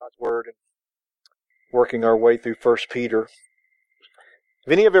God's Word and working our way through 1 Peter.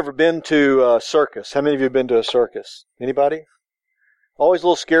 Have any of you ever been to a circus? How many of you have been to a circus? Anybody? Always a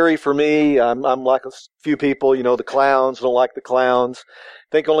little scary for me. I'm like a few people, the clowns, don't like the clowns.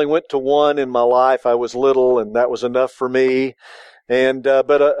 I think I only went to one in my life. I was little and that was enough for me. And,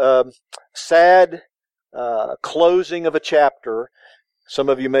 but a sad closing of a chapter. Some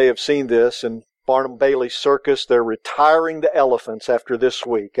of you may have seen this in Barnum Bailey Circus. They're retiring the elephants after this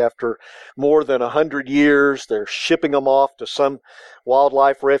week. After more than 100 years, they're shipping them off to some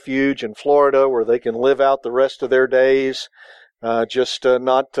wildlife refuge in Florida where they can live out the rest of their days,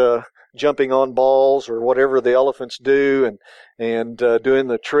 not jumping on balls or whatever the elephants do and doing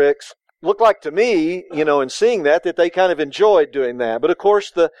the tricks. Looked like to me, in seeing that they kind of enjoyed doing that. But of course,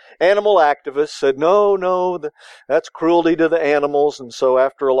 the animal activists said, no, that's cruelty to the animals. And so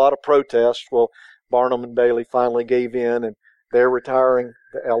after a lot of protests, Barnum and Bailey finally gave in and they're retiring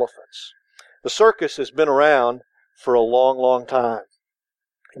the elephants. The circus has been around for a long, long time.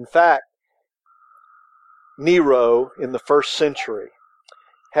 In fact, Nero in the first century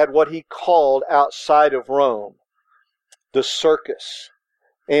had what he called outside of Rome the circus.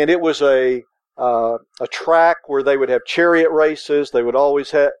 And it was a track where they would have chariot races. They would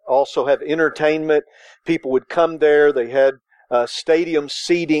always also have entertainment. People would come there. They had stadium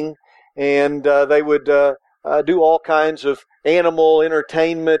seating, and they would do all kinds of animal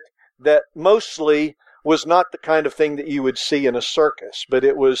entertainment that mostly was not the kind of thing that you would see in a circus, but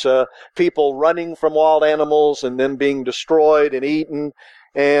it was people running from wild animals and then being destroyed and eaten.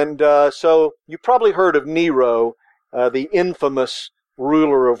 And so you probably heard of Nero, the infamous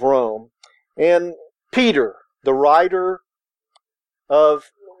ruler of Rome. And Peter, the writer of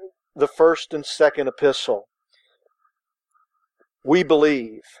the first and second epistle, we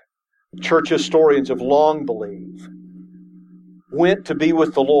believe, church historians have long believed, went to be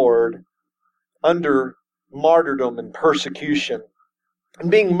with the Lord under martyrdom and persecution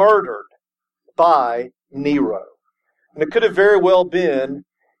and being murdered by Nero. And it could have very well been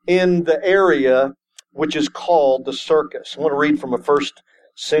in the area which is called the circus. I want to read from a first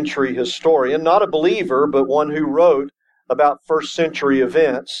century historian, not a believer, but one who wrote about first century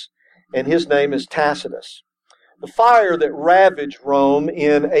events, and his name is Tacitus. The fire that ravaged Rome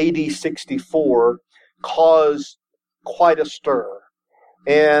in AD 64 caused quite a stir,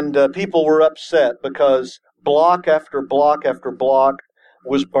 and people were upset because block after block after block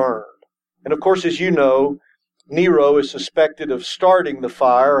was burned. And of course, as you know, Nero is suspected of starting the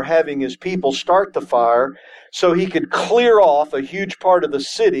fire or having his people start the fire so he could clear off a huge part of the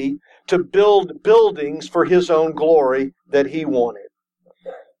city to build buildings for his own glory that he wanted.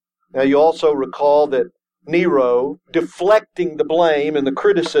 Now you also recall that Nero, deflecting the blame and the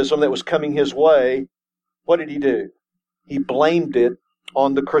criticism that was coming his way, what did he do? He blamed it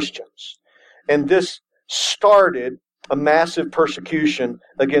on the Christians. And this started a massive persecution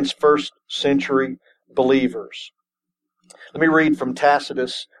against first century believers. Let me read from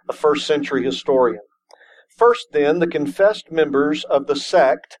Tacitus, a first century historian. First then, the confessed members of the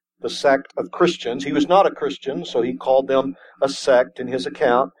sect of Christians, he was not a Christian, so he called them a sect in his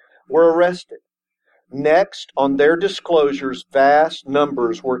account, were arrested. Next, on their disclosures, vast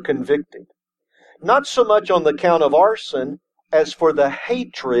numbers were convicted. Not so much on the count of arson as for the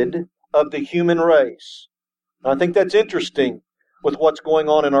hatred of the human race. I think that's interesting with what's going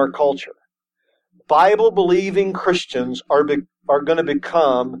on in our culture. Bible-believing Christians are going to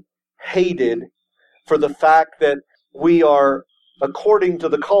become hated for the fact that we are, according to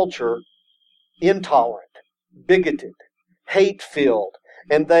the culture, intolerant, bigoted, hate-filled,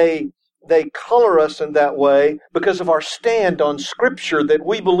 and they color us in that way because of our stand on Scripture, that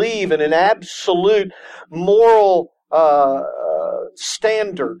we believe in an absolute moral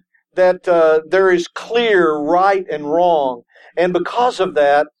standard, that there is clear right and wrong. And because of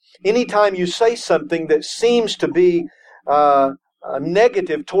that, anytime you say something that seems to be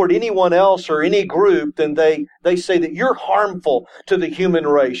negative toward anyone else or any group, then they say that you're harmful to the human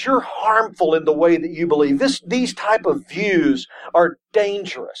race. You're harmful in the way that you believe. These type of views are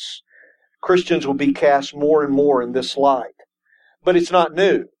dangerous. Christians will be cast more and more in this light. But it's not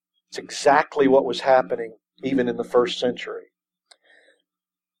new. It's exactly what was happening even in the first century.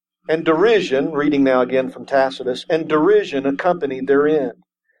 And derision, reading now again from Tacitus, and derision accompanied their end.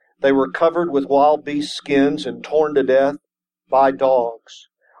 They were covered with wild beast skins and torn to death by dogs,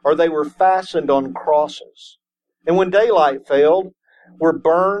 or they were fastened on crosses, and when daylight failed, were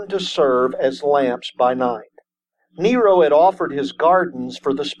burned to serve as lamps by night. Nero had offered his gardens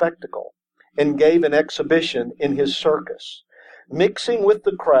for the spectacle, and gave an exhibition in his circus. Mixing with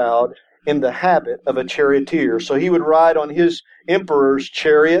the crowd, in the habit of a charioteer. So he would ride on his emperor's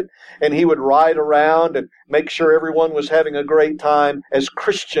chariot, and he would ride around and make sure everyone was having a great time as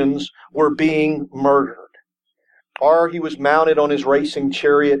Christians were being murdered. Or he was mounted on his racing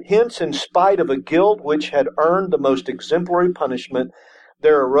chariot. Hence, in spite of a guilt which had earned the most exemplary punishment,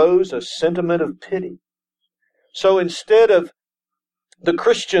 there arose a sentiment of pity. So instead of the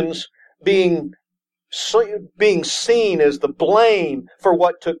Christians being seen as the blame for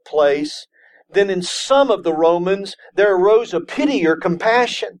what took place, then in some of the Romans there arose a pity or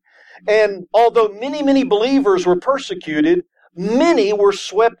compassion. And although many, many believers were persecuted, many were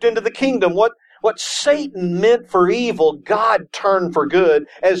swept into the kingdom. What Satan meant for evil, God turned for good,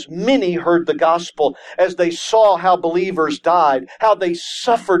 as many heard the gospel, as they saw how believers died, how they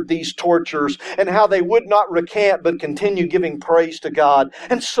suffered these tortures, and how they would not recant but continue giving praise to God.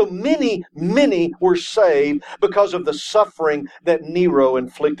 And so many, many were saved because of the suffering that Nero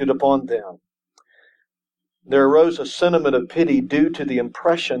inflicted upon them. There arose a sentiment of pity due to the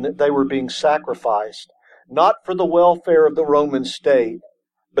impression that they were being sacrificed, not for the welfare of the Roman state,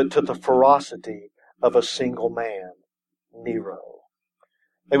 but to the ferocity of a single man, Nero.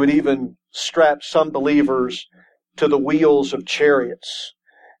 They would even strap some believers to the wheels of chariots,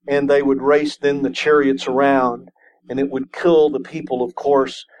 and they would race then the chariots around, and it would kill the people, of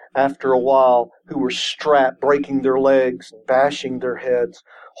course, after a while, who were strapped, breaking their legs and bashing their heads.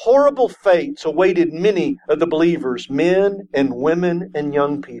 Horrible fates awaited many of the believers, men and women and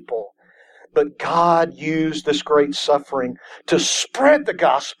young people. But God used this great suffering to spread the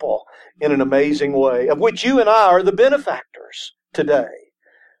gospel in an amazing way, of which you and I are the benefactors today,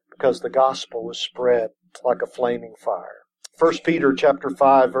 because the gospel was spread like a flaming fire. 1 Peter chapter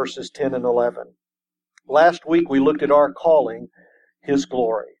 5, verses 10 and 11. Last week we looked at our calling, His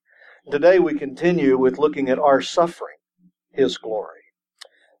glory. Today we continue with looking at our suffering, His glory.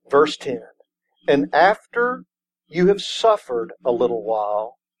 Verse 10, and after you have suffered a little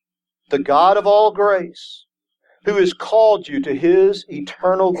while, the God of all grace, who has called you to His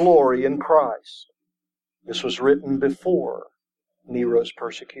eternal glory in Christ. This was written before Nero's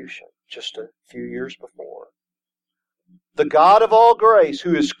persecution, just a few years before. The God of all grace,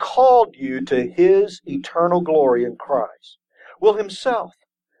 who has called you to His eternal glory in Christ, will Himself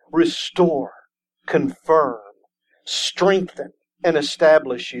restore, confirm, strengthen, and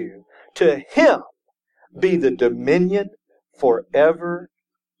establish you. To Him be the dominion forever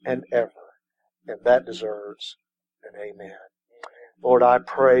and ever. And that deserves an amen. Lord, I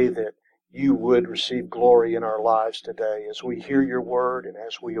pray that you would receive glory in our lives today as we hear your word and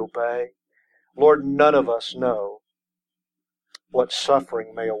as we obey. Lord, none of us know what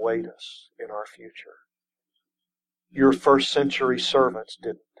suffering may await us in our future. Your first century servants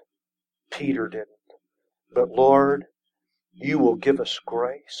didn't. Peter didn't. But Lord, you will give us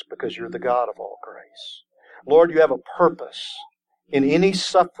grace because you're the God of all grace. Lord, you have a purpose in any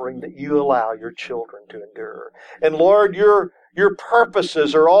suffering that you allow your children to endure. And Lord, your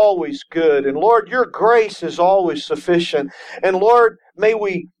purposes are always good. And Lord, your grace is always sufficient. And Lord, may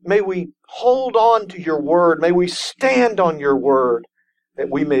we hold on to your word. May we stand on your word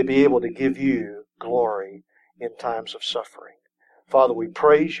that we may be able to give you glory in times of suffering. Father, we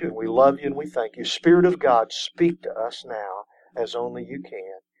praise you and we love you and we thank you. Spirit of God, speak to us now as only you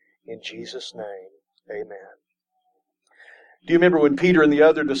can. In Jesus' name, amen. Do you remember when Peter and the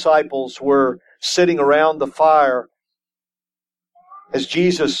other disciples were sitting around the fire as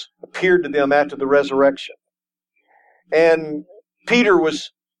Jesus appeared to them after the resurrection? And Peter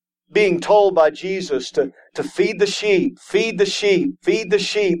was being told by Jesus to feed the sheep, feed the sheep, feed the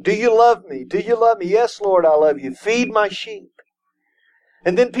sheep. Do you love me? Do you love me? Yes, Lord, I love you. Feed my sheep.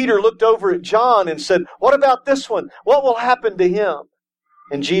 And then Peter looked over at John and said, what about this one? What will happen to him?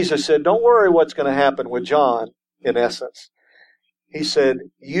 And Jesus said, don't worry what's going to happen with John, in essence. He said,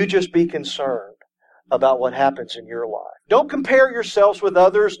 you just be concerned about what happens in your life. Don't compare yourselves with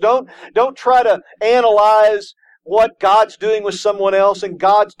others. Don't try to analyze what God's doing with someone else and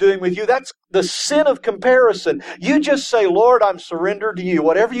God's doing with you. That's the sin of comparison. You just say, Lord, I'm surrendered to you.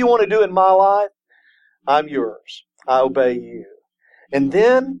 Whatever you want to do in my life, I'm yours. I obey you. And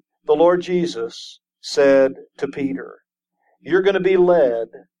then the Lord Jesus said to Peter, you're going to be led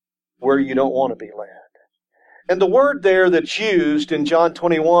where you don't want to be led. And the word there that's used in John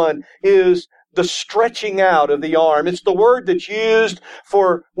 21 is the stretching out of the arm. It's the word that's used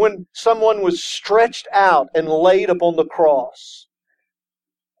for when someone was stretched out and laid upon the cross.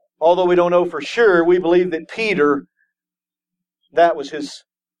 Although we don't know for sure, we believe that Peter, that was his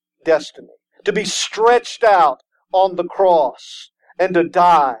destiny. To be stretched out on the cross and to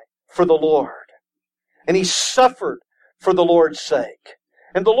die for the Lord. And he suffered for the Lord's sake.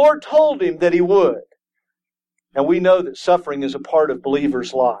 And the Lord told him that He would. And we know that suffering is a part of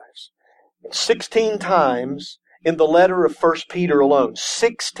believers' lives. 16 times in the letter of 1 Peter alone,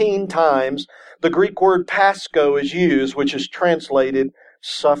 16 times the Greek word pasco is used, which is translated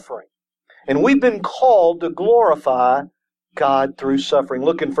suffering. And we've been called to glorify God through suffering.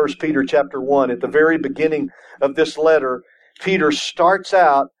 Look in 1 Peter chapter 1. At the very beginning of this letter, Peter starts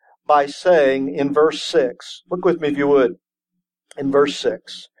out by saying in verse 6, look with me if you would, in verse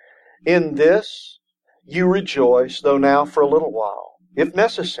 6, "In this you rejoice, though now for a little while, if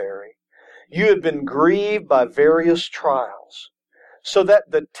necessary, you have been grieved by various trials, so that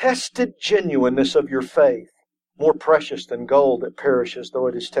the tested genuineness of your faith, more precious than gold that perishes though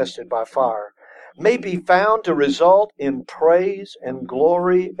it is tested by fire, may be found to result in praise and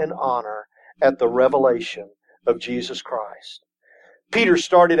glory and honor at the revelation of Jesus Christ." Peter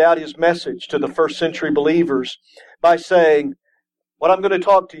started out his message to the first century believers by saying, what I'm going to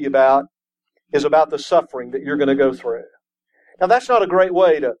talk to you about is about the suffering that you're going to go through. Now that's not a great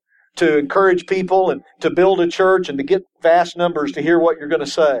way to encourage people and to build a church and to get vast numbers to hear what you're going to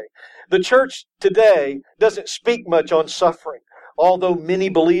say. The church today doesn't speak much on suffering, although many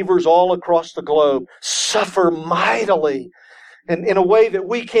believers all across the globe suffer mightily and in a way that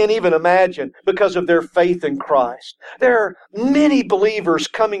we can't even imagine because of their faith in Christ. There are many believers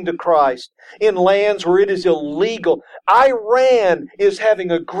coming to Christ in lands where it is illegal. Iran is having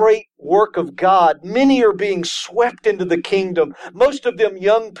a great work of God. Many are being swept into the kingdom. Most of them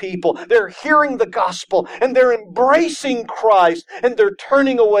young people. They're hearing the gospel and they're embracing Christ and they're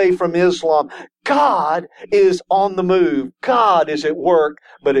turning away from Islam. God is on the move. God is at work,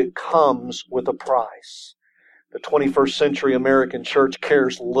 but it comes with a price. The 21st century American church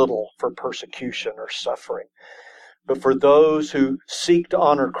cares little for persecution or suffering. But for those who seek to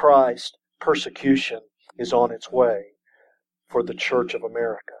honor Christ, persecution is on its way for the Church of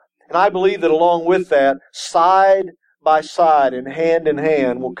America. And I believe that along with that, side by side and in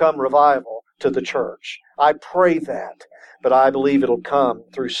hand will come revival to the church. I pray that, but I believe it'll come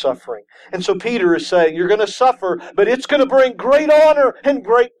through suffering. And so Peter is saying, you're going to suffer, but it's going to bring great honor and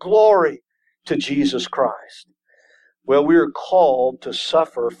great glory to Jesus Christ. Well, we are called to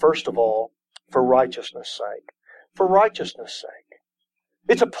suffer, first of all, for righteousness' sake. For righteousness' sake.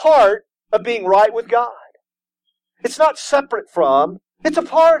 It's a part of being right with God. It's not separate from, it's a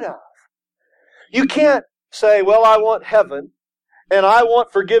part of. You can't say, well, I want heaven, and I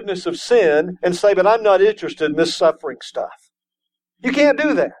want forgiveness of sin, and say, but I'm not interested in this suffering stuff. You can't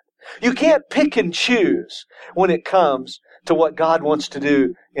do that. You can't pick and choose when it comes to what God wants to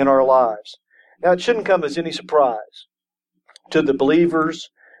do in our lives. Now, it shouldn't come as any surprise to the believers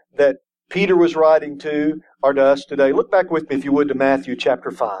that Peter was writing to or to us today. Look back with me, if you would, to Matthew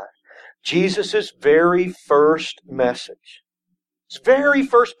chapter 5. Jesus' very first message. His very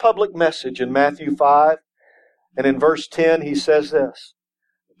first public message in Matthew 5. And in verse 10, he says this,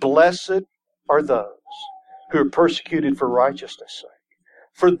 "Blessed are those who are persecuted for righteousness' sake.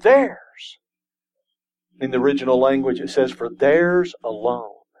 For theirs," in the original language it says, "for theirs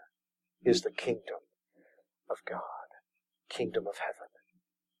alone is the kingdom of God." Kingdom of heaven.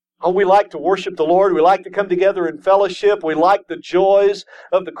 Oh, we like to worship the Lord. We like to come together in fellowship. We like the joys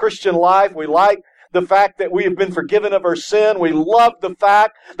of the Christian life. We like the fact that we have been forgiven of our sin. We love the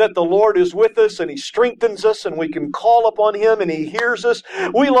fact that the Lord is with us and He strengthens us and we can call upon Him and He hears us.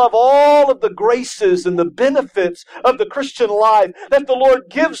 We love all of the graces and the benefits of the Christian life that the Lord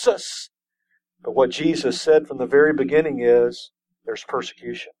gives us. But what Jesus said from the very beginning is, there's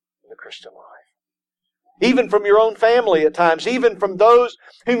persecution in the Christian life. Even from your own family at times, even from those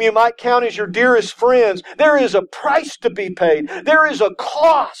whom you might count as your dearest friends, there is a price to be paid. There is a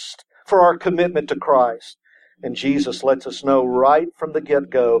cost for our commitment to Christ. And Jesus lets us know right from the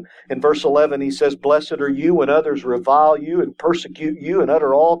get-go. In verse 11, He says, "Blessed are you when others revile you and persecute you and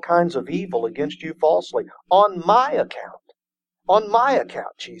utter all kinds of evil against you falsely. On my account." On my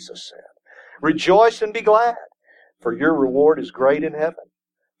account, Jesus said. "Rejoice and be glad, for your reward is great in heaven.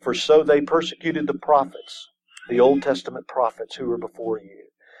 For so they persecuted the prophets, the Old Testament prophets who were before you."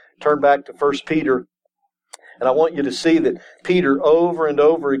 Turn back to 1 Peter, and I want you to see that Peter over and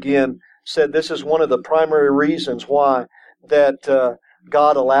over again said this is one of the primary reasons why that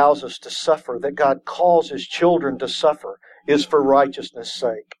God allows us to suffer, that God calls His children to suffer, is for righteousness'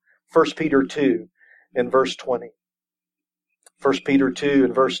 sake. 1 Peter 2 and verse 20. 1 Peter 2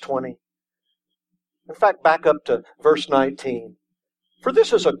 and verse 20. In fact, back up to verse 19. "For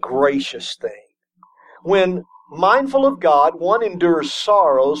this is a gracious thing. When, mindful of God, one endures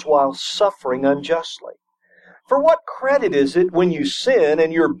sorrows while suffering unjustly. For what credit is it when you sin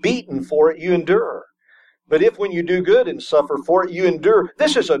and you're beaten for it you endure? But if when you do good and suffer for it, you endure,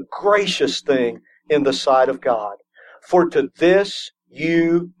 this is a gracious thing in the sight of God. For to this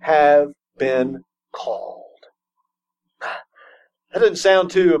you have been called. That doesn't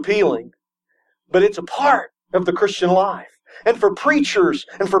sound too appealing, but it's a part of the Christian life. And for preachers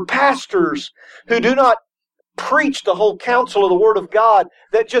and for pastors who do not preach the whole counsel of the Word of God,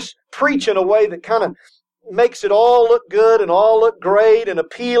 that just preach in a way that kind of makes it all look good and all look great and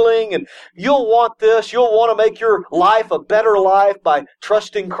appealing, and you'll want this, you'll want to make your life a better life by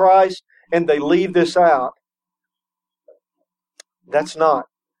trusting Christ, and they leave this out. That's not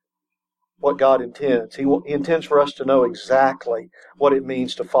what God intends. He intends for us to know exactly what it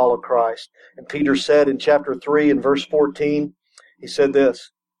means to follow Christ. And Peter said in chapter 3 and verse 14, he said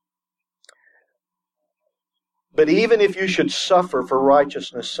this, "But even if you should suffer for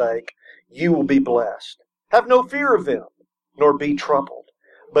righteousness' sake, you will be blessed. Have no fear of them, nor be troubled.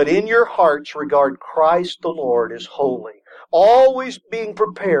 But in your hearts regard Christ the Lord as holy, always being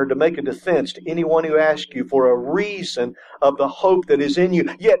prepared to make a defense to anyone who asks you for a reason of the hope that is in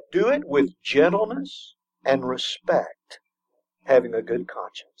you. Yet do it with gentleness and respect, having a good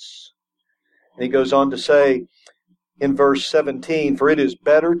conscience." And he goes on to say in verse 17, "For it is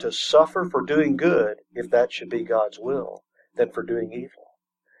better to suffer for doing good, if that should be God's will, than for doing evil."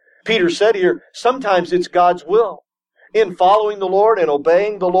 Peter said here, sometimes it's God's will. In following the Lord and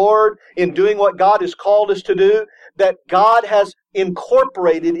obeying the Lord, in doing what God has called us to do, that God has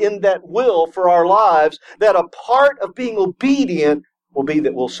incorporated in that will for our lives, that a part of being obedient will be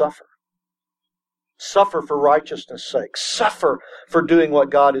that we'll suffer. Suffer for righteousness' sake. Suffer for doing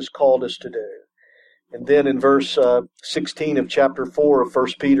what God has called us to do. And then in verse 16 of chapter 4 of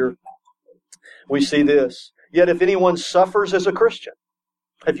 1 Peter, we see this. "Yet if anyone suffers as a Christian,"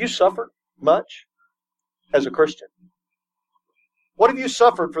 have you suffered much as a Christian? What have you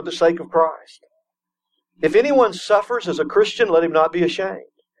suffered for the sake of Christ? "If anyone suffers as a Christian, let him not be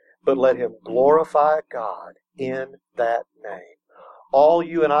ashamed, but let him glorify God in that name." All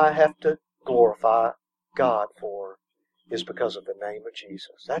you and I have to glorify God for is because of the name of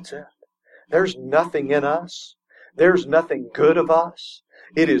Jesus. That's it. There's nothing in us. There's nothing good of us.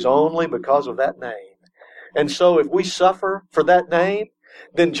 It is only because of that name. And so if we suffer for that name,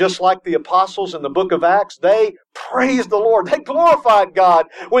 then just like the apostles in the book of Acts, they praised the Lord. They glorified God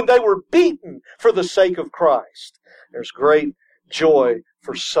when they were beaten for the sake of Christ. There's great joy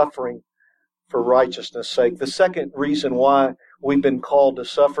for suffering for righteousness' sake. The second reason why we've been called to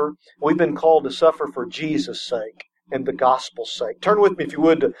suffer, we've been called to suffer for Jesus' sake and the gospel's sake. Turn with me, if you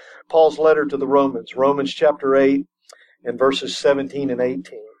would, to Paul's letter to the Romans. Romans chapter 8 and verses 17 and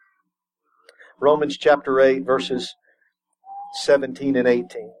 18. Romans chapter 8, verses 17 and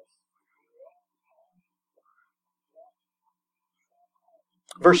 18.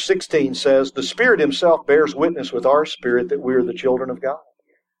 Verse 16 says, "The Spirit Himself bears witness with our spirit that we are the children of God."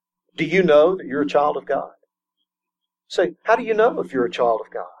 Do you know that you're a child of God? Say, how do you know if you're a child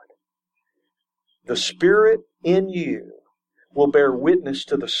of God? The Spirit in you will bear witness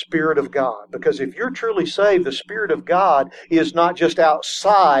to the Spirit of God. Because if you're truly saved, the Spirit of God is not just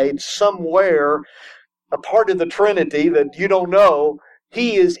outside somewhere, a part of the Trinity that you don't know.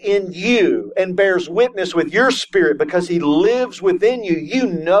 He is in you and bears witness with your spirit because He lives within you. You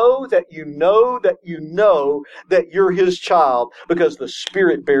know that you know that you know that you're His child because the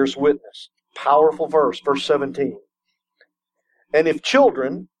Spirit bears witness. Powerful verse, verse 17. "And if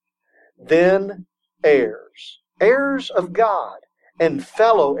children, then heirs, heirs of God, and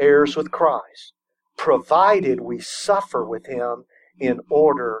fellow heirs with Christ, provided we suffer with Him in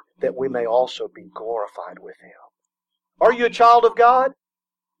order that we may also be glorified with Him." Are you a child of God?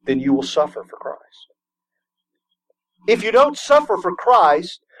 Then you will suffer for Christ. If you don't suffer for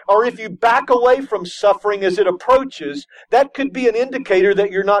Christ, or if you back away from suffering as it approaches, that could be an indicator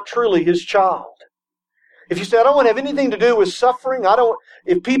that you're not truly His child. If you say, "I don't want to have anything to do with suffering,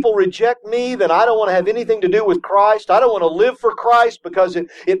 if people reject me, then I don't want to have anything to do with Christ. I don't want to live for Christ because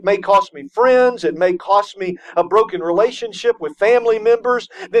it may cost me friends, it may cost me a broken relationship with family members,"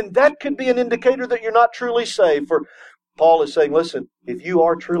 then that could be an indicator that you're not truly saved. For Paul is saying, listen, if you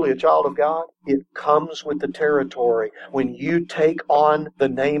are truly a child of God, it comes with the territory. When you take on the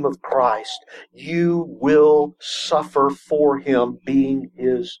name of Christ, you will suffer for Him being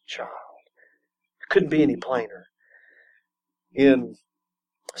His child. Couldn't be any plainer. In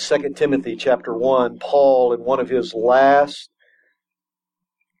 2 Timothy chapter 1, Paul, in one of his last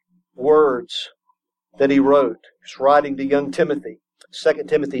words that he wrote, he's writing to young Timothy, 2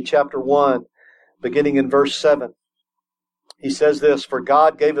 Timothy chapter 1, beginning in verse 7. He says this, "For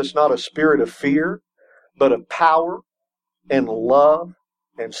God gave us not a spirit of fear, but of power and love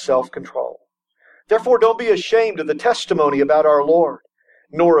and self-control. Therefore, don't be ashamed of the testimony about our Lord,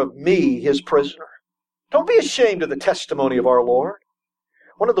 nor of me, His prisoner. Don't be ashamed of the testimony of our Lord.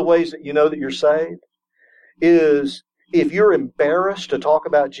 One of the ways that you know that you're saved is if you're embarrassed to talk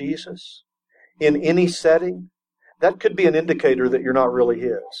about Jesus in any setting, that could be an indicator that you're not really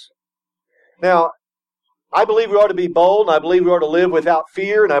His. Now, I believe we ought to be bold, and I believe we ought to live without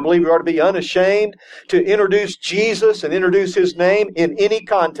fear, and I believe we ought to be unashamed to introduce Jesus and introduce His name in any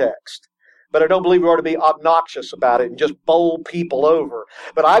context. But I don't believe we ought to be obnoxious about it and just bowl people over.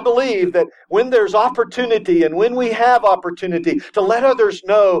 But I believe that when there's opportunity and when we have opportunity to let others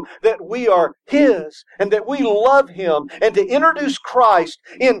know that we are His and that we love Him and to introduce Christ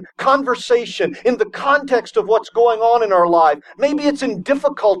in conversation, in the context of what's going on in our life, maybe it's in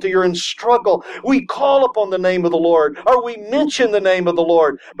difficulty or in struggle, we call upon the name of the Lord or we mention the name of the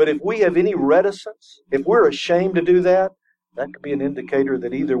Lord. But if we have any reticence, if we're ashamed to do that, that could be an indicator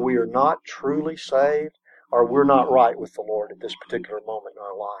that either we are not truly saved or we're not right with the Lord at this particular moment in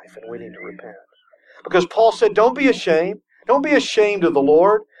our life, and we need to repent. Because Paul said, don't be ashamed. Don't be ashamed of the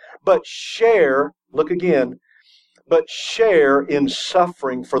Lord, but share, look again, but share in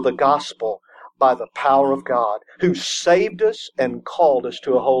suffering for the gospel by the power of God, who saved us and called us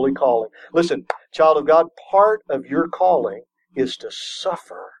to a holy calling. Listen, child of God, part of your calling is to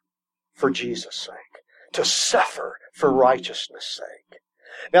suffer for Jesus' sake. To suffer for righteousness' sake.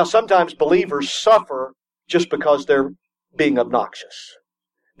 Now, sometimes believers suffer just because they're being obnoxious.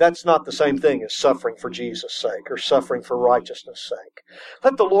 That's not the same thing as suffering for Jesus' sake or suffering for righteousness' sake.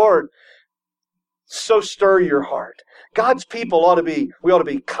 Let the Lord so stir your heart. God's people we ought to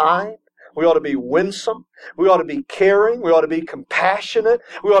be kind. We ought to be winsome. We ought to be caring. We ought to be compassionate.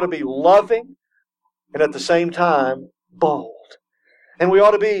 We ought to be loving. And at the same time, bold. And we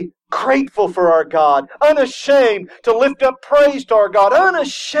ought to be grateful for our God, unashamed to lift up praise to our God,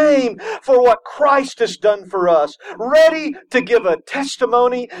 unashamed for what Christ has done for us, ready to give a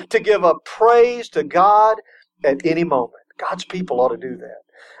testimony, to give a praise to God at any moment. God's people ought to do that.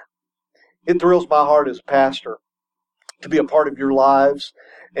 It thrills my heart as a pastor to be a part of your lives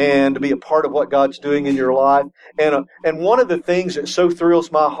and to be a part of what God's doing in your life. And one of the things that so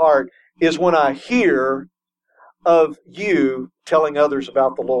thrills my heart is when I hear of you telling others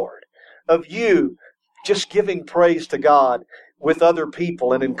about the Lord, of you just giving praise to God with other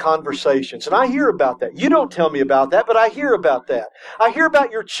people and in conversations. And I hear about that. You don't tell me about that, but I hear about that. I hear about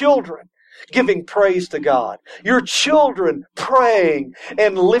your children giving praise to God, your children praying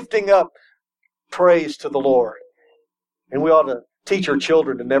and lifting up praise to the Lord. And we ought to teach our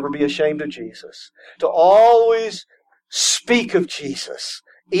children to never be ashamed of Jesus, to always speak of Jesus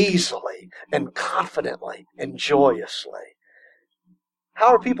easily and confidently and joyously. How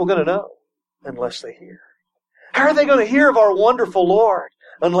are people going to know unless they hear? How are they going to hear of our wonderful Lord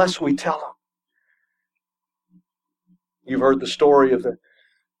unless we tell them? You've heard the story of the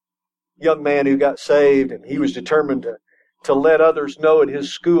young man who got saved, and he was determined to let others know at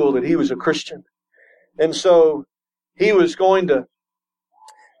his school that he was a Christian. And so he was going to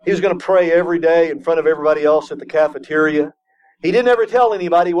pray every day in front of everybody else at the cafeteria. He didn't ever tell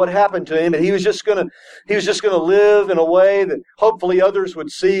anybody what happened to him, and he was just going to live in a way that hopefully others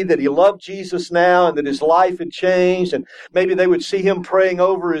would see that he loved Jesus now and that his life had changed, and maybe they would see him praying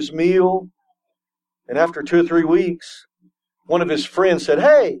over his meal. And after 2 or 3 weeks, one of his friends said,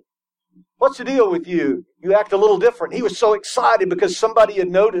 "Hey, what's the deal with you? You act a little different." He was so excited because somebody had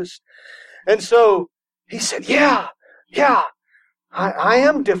noticed. And so he said, Yeah, I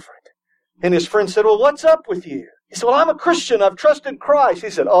am different. And his friend said, "Well, what's up with you?" He said, "Well, I'm a Christian. I've trusted Christ." He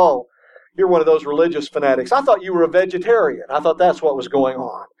said, "Oh, you're one of those religious fanatics. I thought you were a vegetarian. I thought that's what was going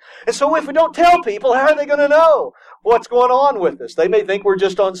on." And so if we don't tell people, how are they going to know what's going on with us? They may think we're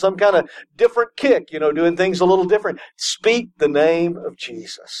just on some kind of different kick, doing things a little different. Speak the name of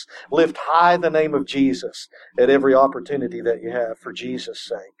Jesus. Lift high the name of Jesus at every opportunity that you have for Jesus'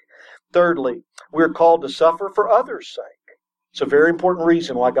 sake. Thirdly, we're called to suffer for others' sake. It's a very important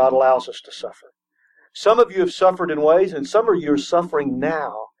reason why God allows us to suffer. Some of you have suffered in ways, and some of you are suffering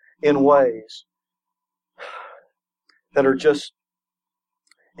now in ways that are just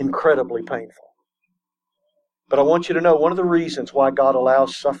incredibly painful. But I want you to know one of the reasons why God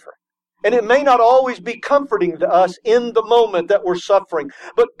allows suffering. And it may not always be comforting to us in the moment that we're suffering,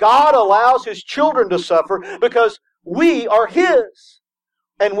 but God allows His children to suffer because we are His.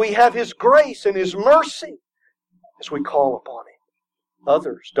 And we have His grace and His mercy as we call upon Him.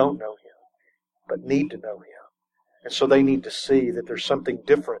 Others don't know Him, but need to know Him. And so they need to see that there's something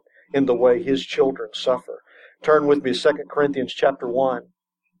different in the way His children suffer. Turn with me to 2 Corinthians chapter 1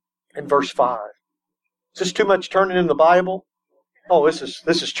 and verse 5. Is this too much turning in the Bible? Oh, this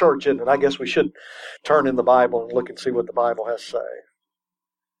is church, isn't it? I guess we should turn in the Bible and look and see what the Bible has to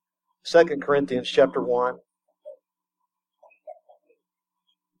say. 2 Corinthians chapter 1,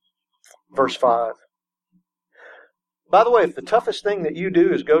 verse 5. By the way, if the toughest thing that you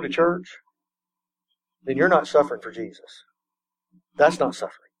do is go to church, then you're not suffering for Jesus. That's not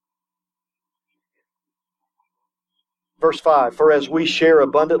suffering. Verse 5, for as we share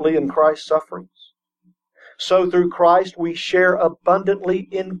abundantly in Christ's sufferings, so through Christ we share abundantly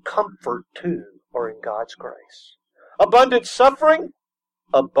in comfort too, or in God's grace. Abundant suffering,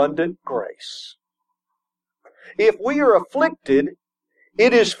 abundant grace. If we are afflicted,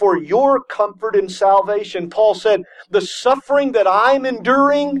 it is for your comfort and salvation. Paul said, the suffering that I'm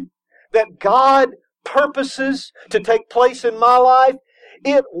enduring, that God purposes to take place in my life,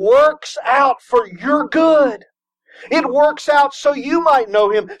 it works out for your good. It works out so you might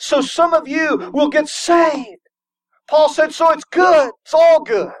know Him, so some of you will get saved. Paul said, so it's good. It's all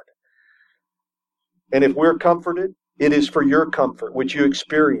good. And if we're comforted, it is for your comfort, which you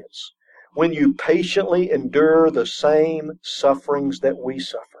experience when you patiently endure the same sufferings that we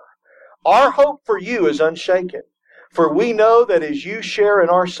suffer. Our hope for you is unshaken, for we know that as you share in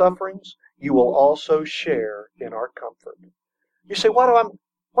our sufferings, you will also share in our comfort. You say, why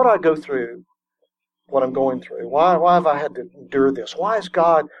do I go through what I'm going through? Why have I had to endure this? Why has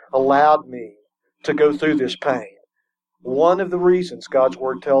God allowed me to go through this pain? One of the reasons God's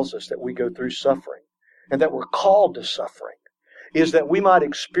Word tells us that we go through suffering and that we're called to suffering is that we might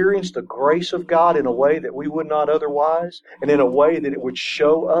experience the grace of God in a way that we would not otherwise, and in a way that it would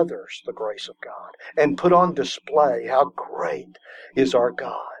show others the grace of God and put on display how great is our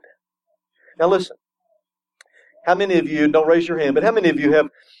God. Now listen, how many of you, don't raise your hand, but how many of you have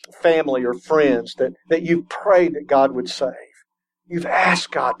family or friends that you've prayed that God would save? You've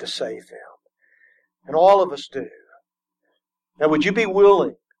asked God to save them. And all of us do. Now would you be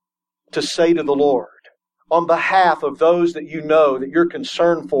willing to say to the Lord, on behalf of those that you know, that you're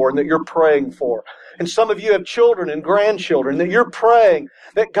concerned for and that you're praying for. And some of you have children and grandchildren that you're praying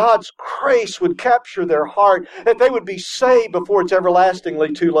that God's grace would capture their heart, that they would be saved before it's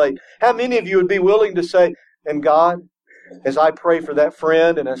everlastingly too late. How many of you would be willing to say, and God, as I pray for that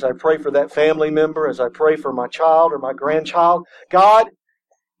friend and as I pray for that family member, as I pray for my child or my grandchild, God,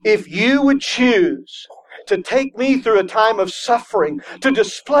 if you would choose to take me through a time of suffering, to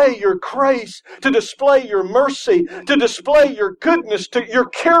display your grace, to display your mercy, to display your goodness, to your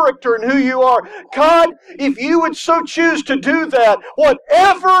character and who you are. God, if you would so choose to do that,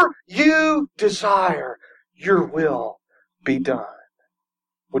 whatever you desire, your will be done.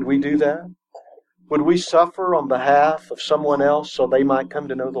 Would we do that? Would we suffer on behalf of someone else so they might come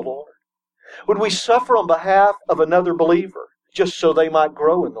to know the Lord? Would we suffer on behalf of another believer just so they might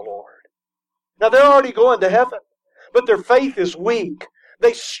grow in the Lord? Now they're already going to heaven, but their faith is weak.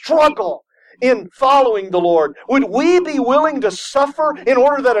 They struggle in following the Lord. Would we be willing to suffer in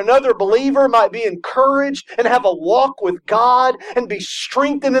order that another believer might be encouraged and have a walk with God and be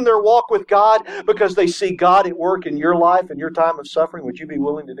strengthened in their walk with God because they see God at work in your life and your time of suffering? Would you be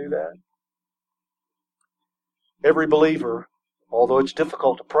willing to do that? Every believer, although it's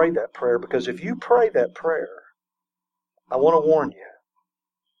difficult to pray that prayer, because if you pray that prayer, I want to warn you,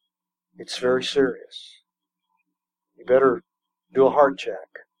 it's very serious. You better do a heart check.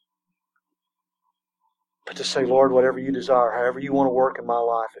 But to say, Lord, whatever you desire, however you want to work in my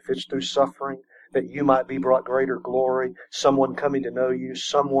life, if it's through suffering, that you might be brought greater glory, someone coming to know you,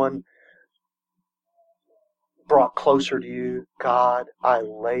 someone brought closer to you, God, I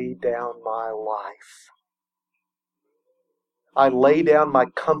lay down my life. I lay down my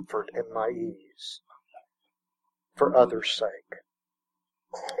comfort and my ease for others' sake.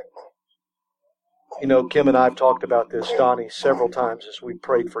 You know, Kim and I have talked about this, Donnie, several times as we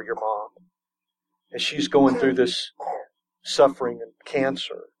prayed for your mom. As she's going through this suffering and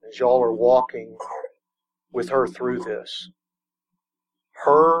cancer, as y'all are walking with her through this.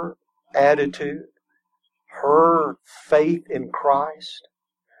 Her attitude, her faith in Christ,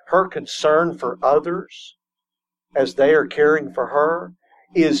 her concern for others as they are caring for her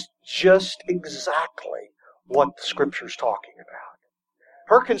is just exactly what the Scripture's talking about.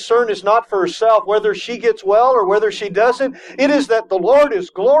 Her concern is not for herself, whether she gets well or whether she doesn't. It is that the Lord is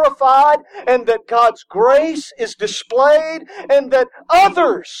glorified and that God's grace is displayed and that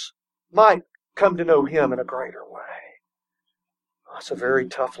others might come to know Him in a greater way. That's a very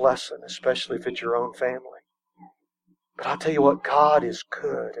tough lesson, especially if it's your own family. But I'll tell you what, God is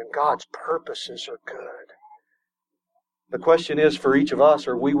good and God's purposes are good. The question is for each of us,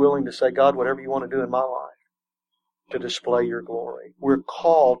 are we willing to say, God, whatever you want to do in my life, to display your glory? We're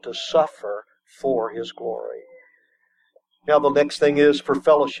called to suffer for His glory. Now the next thing is for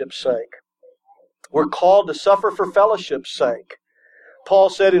fellowship's sake. We're called to suffer for fellowship's sake. Paul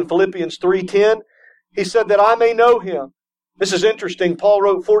said in Philippians 3:10, he said that I may know Him. This is interesting. Paul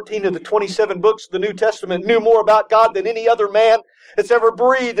wrote 14 of the 27 books of the New Testament, knew more about God than any other man that's ever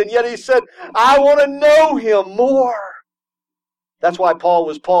breathed. And yet he said, I want to know Him more. That's why Paul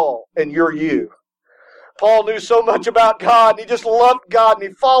was Paul and you're you. Paul knew so much about God, and he just loved God, and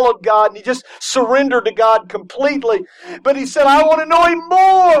he followed God, and he just surrendered to God completely. But he said, I want to know Him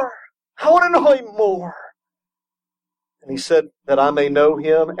more. I want to know Him more. And he said that I may know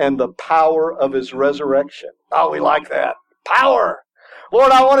Him and the power of His resurrection. Oh, we like that. Power.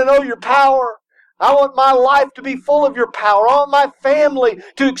 Lord, I want to know your power. I want my life to be full of your power. I want my family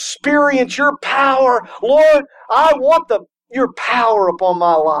to experience your power. Lord, I want your power upon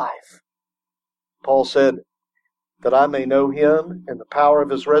my life. Paul said that I may know Him and the power of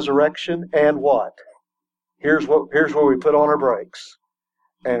His resurrection and what? Here's where we put on our brakes.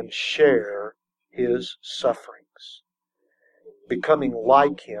 And share His sufferings. Becoming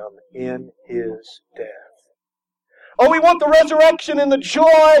like Him in His death. Oh, we want the resurrection and the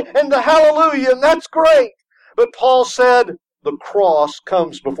joy and the hallelujah, and that's great. But Paul said the cross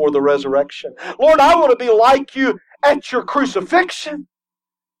comes before the resurrection. Lord, I want to be like you at your crucifixion.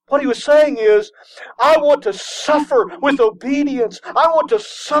 What he was saying is, I want to suffer with obedience. I want to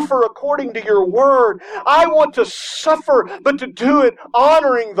suffer according to your word. I want to suffer, but to do it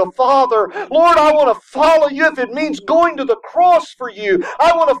honoring the Father. Lord, I want to follow you if it means going to the cross for you.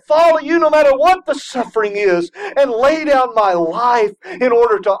 I want to follow you no matter what the suffering is and lay down my life in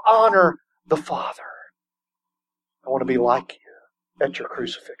order to honor the Father. I want to be like you at your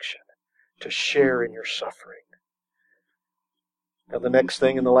crucifixion, to share in your suffering. Now the next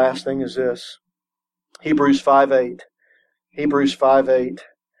thing and the last thing is this. Hebrews 5:8. Hebrews 5:8.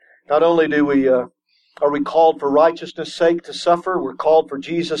 Not only are we called for righteousness' sake to suffer, we're called for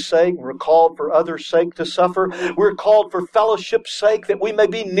Jesus' sake, we're called for others' sake to suffer. We're called for fellowship's sake that we may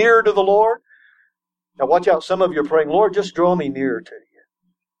be near to the Lord. Now watch out, some of you are praying, Lord, just draw me nearer to you.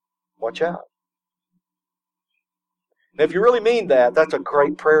 Watch out. And if you really mean that, that's a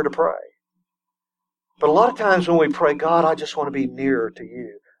great prayer to pray. But a lot of times when we pray, God, I just want to be nearer to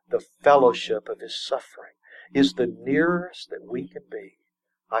you, the fellowship of His suffering is the nearest that we can be,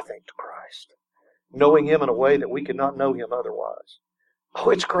 I think, to Christ. Knowing Him in a way that we could not know Him otherwise. Oh,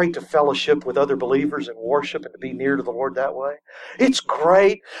 it's great to fellowship with other believers and worship and to be near to the Lord that way. It's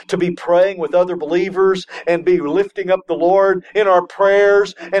great to be praying with other believers and be lifting up the Lord in our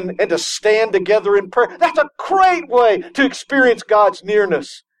prayers and to stand together in prayer. That's a great way to experience God's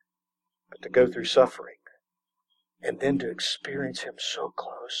nearness. But to go through suffering and then to experience Him so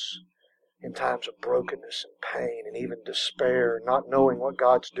close in times of brokenness and pain and even despair, not knowing what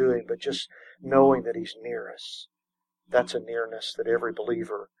God's doing, but just knowing that He's near us. That's a nearness that every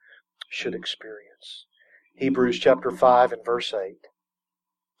believer should experience. Hebrews chapter 5 and verse 8.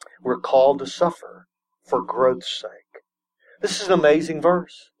 We're called to suffer for growth's sake. This is an amazing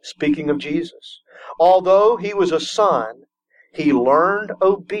verse, speaking of Jesus. Although He was a son, He learned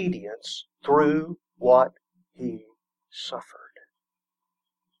obedience through what He suffered.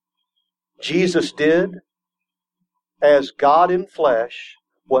 Jesus did, as God in flesh,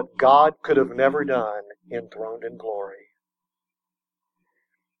 what God could have never done enthroned in glory.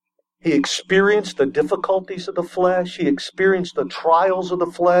 He experienced the difficulties of the flesh. He experienced the trials of the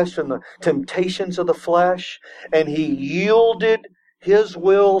flesh and the temptations of the flesh. And He yielded His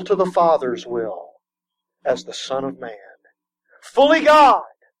will to the Father's will as the Son of Man. Fully God,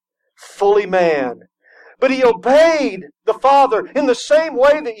 fully man. But He obeyed the Father in the same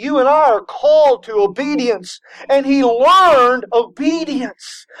way that you and I are called to obedience. And He learned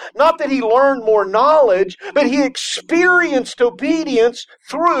obedience. Not that He learned more knowledge, but He experienced obedience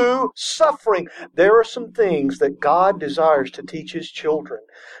through suffering. There are some things that God desires to teach His children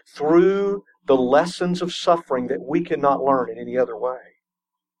through the lessons of suffering that we cannot learn in any other way.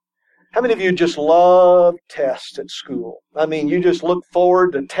 How many of you just love tests at school? I mean, you just look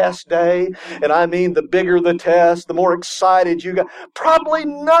forward to test day, and I mean, the bigger the test, the more excited you got. Probably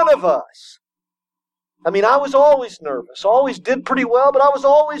none of us. I mean, I was always nervous. Always did pretty well, but I was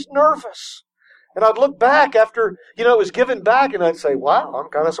always nervous. And I'd look back after, it was given back, and I'd say, wow, I'm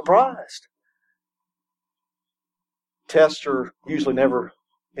kind of surprised. Tests are usually never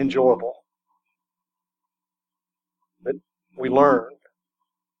enjoyable. But we learn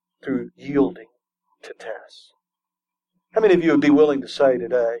through yielding to tests. How many of you would be willing to say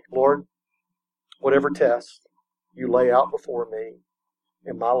today, Lord, whatever tests you lay out before me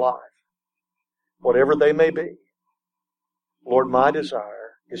in my life, whatever they may be, Lord, my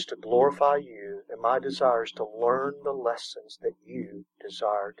desire is to glorify you, and and my desire is to learn the lessons that you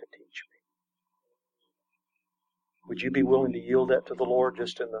desire to teach me. Would you be willing to yield that to the Lord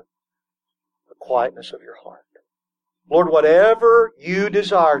just in the quietness of your heart? Lord, whatever you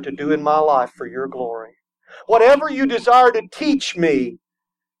desire to do in my life for your glory, whatever you desire to teach me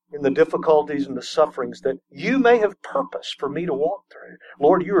in the difficulties and the sufferings that you may have purposed for me to walk through.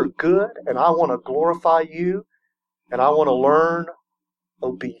 Lord, you are good, and I want to glorify you, and I want to learn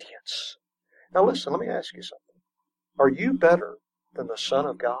obedience. Now listen, let me ask you something. Are you better than the Son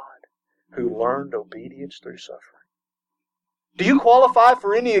of God who learned obedience through suffering? Do you qualify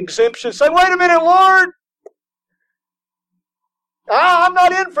for any exemption? Say, wait a minute, Lord! I'm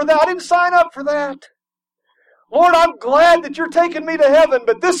not in for that. I didn't sign up for that. Lord, I'm glad that you're taking me to heaven,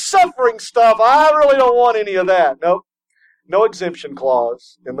 but this suffering stuff, I really don't want any of that. Nope. No exemption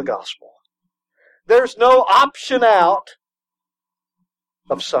clause in the gospel. There's no option out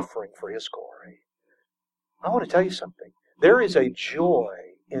of suffering for His glory. I want to tell you something. There is a joy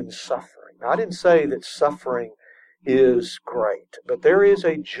in suffering. Now, I didn't say that suffering is great, but there is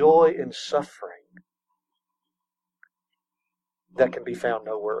a joy in suffering that can be found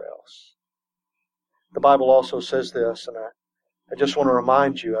nowhere else. The Bible also says this, and I just want to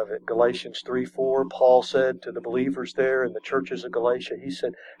remind you of it. Galatians 3:4, Paul said to the believers there in the churches of Galatia, he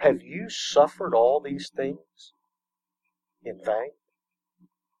said, have you suffered all these things in vain?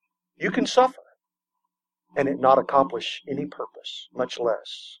 You can suffer and it not accomplish any purpose, much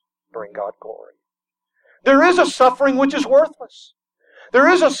less bring God glory. There is a suffering which is worthless. There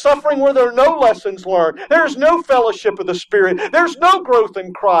is a suffering where there are no lessons learned. There's no fellowship of the Spirit. There's no growth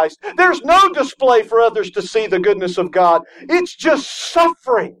in Christ. There's no display for others to see the goodness of God. It's just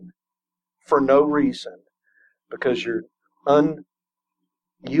suffering for no reason. Because you're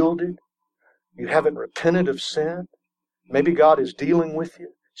unyielded. You haven't repented of sin. Maybe God is dealing with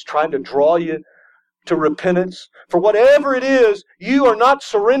you. He's trying to draw you to repentance. For whatever it is, you are not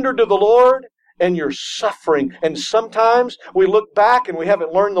surrendered to the Lord. And you're suffering. And sometimes we look back and we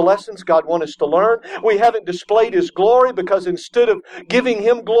haven't learned the lessons God wants us to learn. We haven't displayed His glory because instead of giving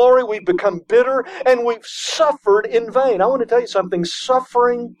Him glory, we've become bitter and we've suffered in vain. I want to tell you something.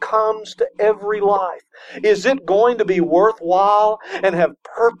 Suffering comes to every life. Is it going to be worthwhile and have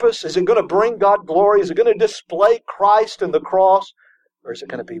purpose? Is it going to bring God glory? Is it going to display Christ and the cross? Or is it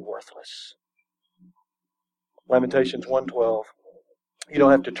going to be worthless? Lamentations 1:12. You don't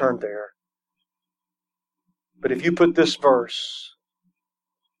have to turn there. But if you put this verse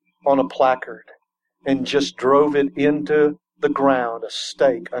on a placard and just drove it into the ground, a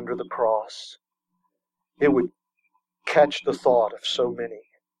stake under the cross, it would catch the thought of so many.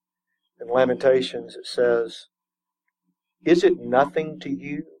 In Lamentations it says, is it nothing to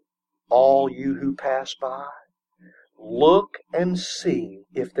you, all you who pass by? Look and see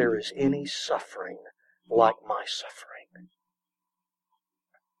if there is any suffering like my suffering.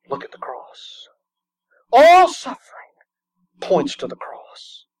 Look at the cross. All suffering points to the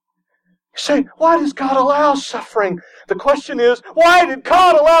cross. You say, why does God allow suffering? The question is, why did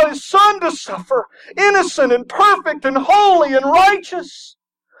God allow His Son to suffer? Innocent and perfect and holy and righteous.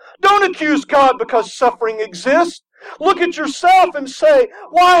 Don't accuse God because suffering exists. Look at yourself and say,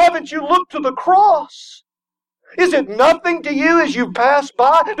 why haven't you looked to the cross? Is it nothing to you as you pass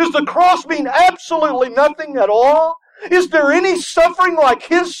by? Does the cross mean absolutely nothing at all? Is there any suffering like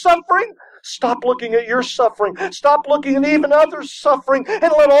His suffering? Stop looking at your suffering. Stop looking at even others' suffering.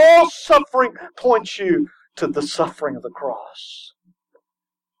 And let all suffering point you to the suffering of the cross.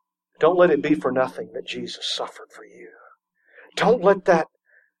 Don't let it be for nothing that Jesus suffered for you. Don't let that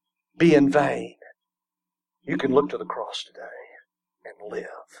be in vain. You can look to the cross today and live.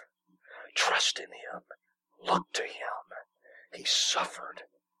 Trust in Him. Look to Him. He suffered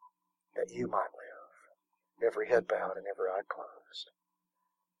that you might live. Every head bowed and every eye closed.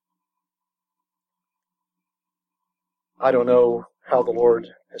 I don't know how the Lord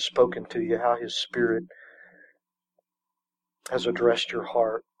has spoken to you, how His Spirit has addressed your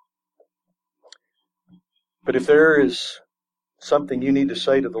heart. But if there is something you need to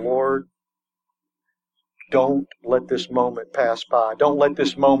say to the Lord, don't let this moment pass by. Don't let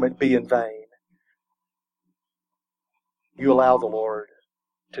this moment be in vain. You allow the Lord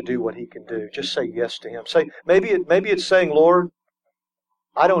to do what He can do. Just say yes to Him. Say, maybe it's saying, Lord,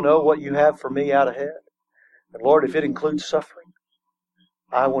 I don't know what you have for me out ahead. And Lord, if it includes suffering,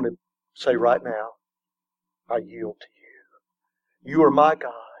 I want to say right now, I yield to You. You are my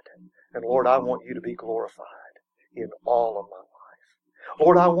God. And Lord, I want You to be glorified in all of my life.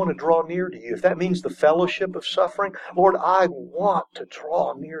 Lord, I want to draw near to You. If that means the fellowship of suffering, Lord, I want to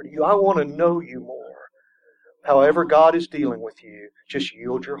draw near to You. I want to know You more. However God is dealing with you, just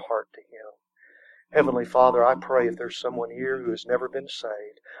yield your heart to Him. Heavenly Father, I pray if there's someone here who has never been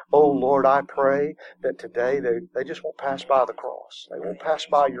saved, oh Lord, I pray that today they just won't pass by the cross. They won't pass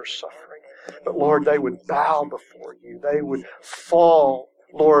by your suffering. But Lord, they would bow before you. They would fall,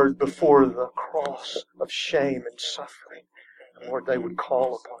 Lord, before the cross of shame and suffering. And Lord, they would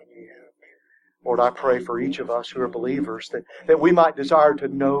call upon you. Lord, I pray for each of us who are believers that we might desire to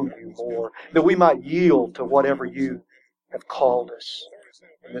know you more, that we might yield to whatever you have called us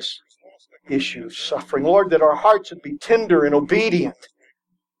in this issue of suffering. Lord, that our hearts would be tender and obedient,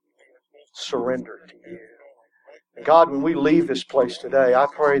 surrendered to you. And God, when we leave this place today, I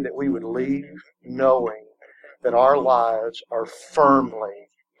pray that we would leave knowing that our lives are firmly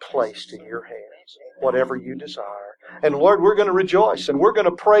placed in your hands, whatever you desire. And Lord, we're going to rejoice and we're going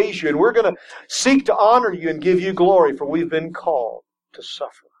to praise you and we're going to seek to honor you and give you glory, for we've been called to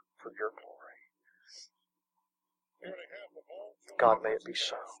suffer for your glory. God, may it be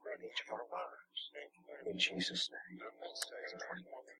so in each of our lives. In Jesus' name. Amen.